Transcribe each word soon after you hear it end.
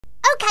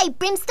OK,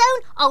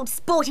 Brimstone, old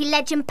sporty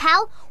legend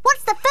pal.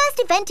 What's the first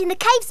event in the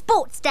cave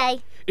sports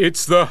day?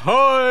 It's the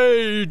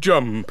high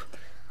jump.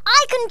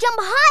 I can jump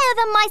higher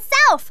than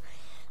myself.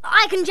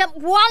 I can jump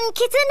 1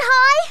 kitten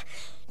high,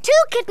 2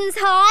 kittens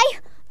high,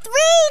 3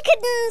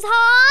 kittens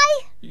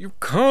high. You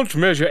can't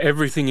measure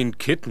everything in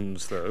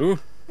kittens, though.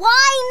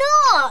 Why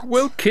not?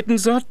 Well,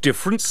 kittens are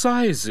different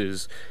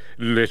sizes.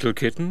 Little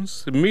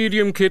kittens,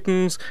 medium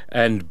kittens,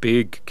 and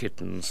big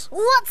kittens.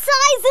 What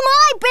size am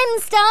I,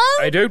 Brimstone?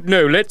 I don't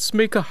know. Let's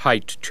make a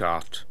height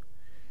chart.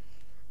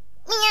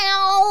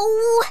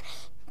 Meow.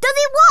 Does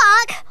it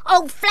work,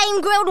 old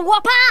flame-grilled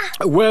whopper?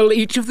 Well,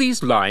 each of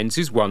these lines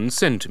is 1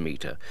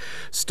 centimetre,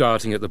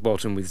 starting at the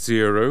bottom with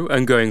 0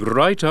 and going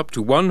right up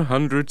to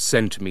 100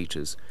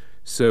 centimetres.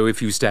 So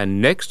if you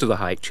stand next to the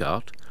height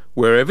chart,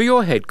 wherever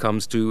your head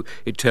comes to,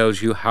 it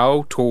tells you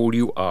how tall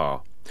you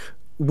are.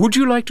 Would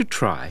you like to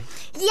try?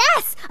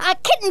 Yes, a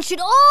kitten should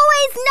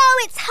always know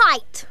its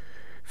height.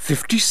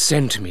 50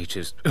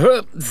 centimetres.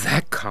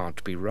 That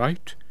can't be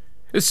right.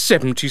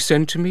 70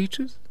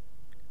 centimetres?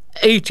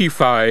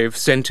 85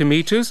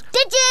 centimetres?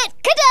 Digit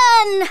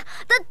kitten!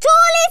 The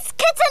tallest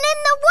kitten in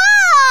the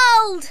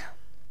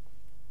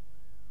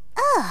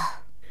world!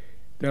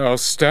 Now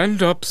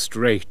stand up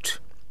straight.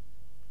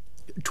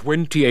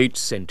 28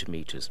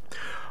 centimetres.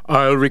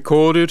 I'll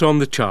record it on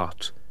the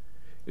chart.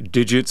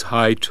 Digit's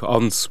height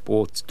on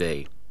sports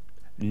day.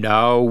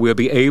 Now we'll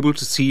be able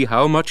to see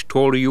how much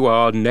taller you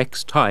are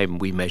next time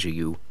we measure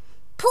you.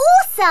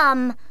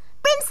 Awesome!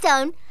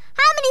 Brimstone,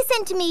 how many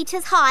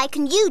centimetres high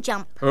can you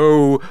jump?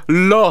 Oh,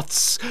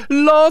 lots,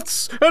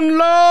 lots and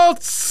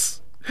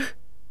lots!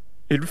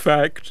 In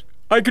fact,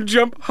 I can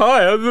jump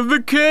higher than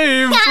the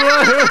cave.